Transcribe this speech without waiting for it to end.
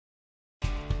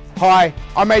Hi,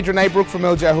 I'm Adrian Abrook from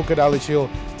LJ Hooker, Dulwich Hill.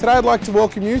 Today I'd like to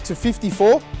welcome you to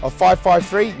 54 of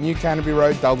 553 New Canterbury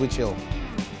Road, Dulwich Hill.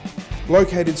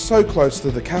 Located so close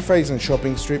to the cafes and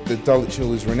shopping strip that Dulwich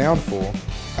Hill is renowned for,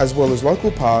 as well as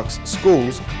local parks,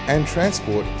 schools and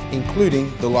transport,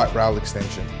 including the light rail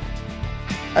extension.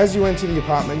 As you enter the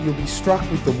apartment, you'll be struck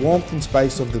with the warmth and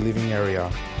space of the living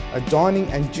area. A dining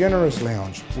and generous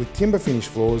lounge with timber finish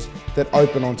floors that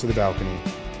open onto the balcony.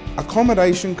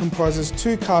 Accommodation comprises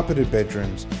 2 carpeted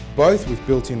bedrooms, both with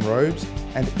built-in robes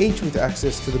and each with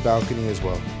access to the balcony as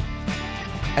well.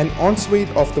 An ensuite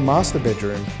off the master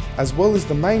bedroom as well as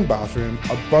the main bathroom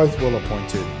are both well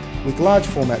appointed with large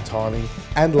format tiling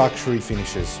and luxury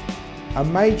finishes. A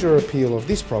major appeal of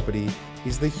this property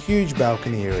is the huge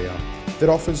balcony area that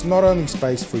offers not only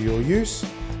space for your use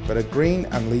but a green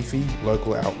and leafy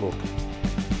local outlook.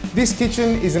 This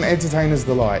kitchen is an entertainer's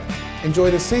delight. Enjoy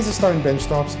the Caesar stone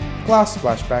benchtops, glass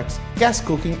splashbacks, gas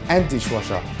cooking and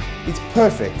dishwasher. It's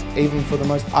perfect even for the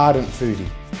most ardent foodie.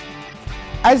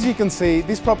 As you can see,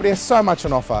 this property has so much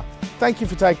on offer. Thank you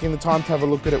for taking the time to have a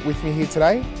look at it with me here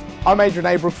today. I'm Adrian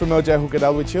Abrook from LJ Hooker,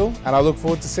 Dulwich Hill, and I look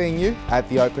forward to seeing you at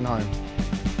the open home.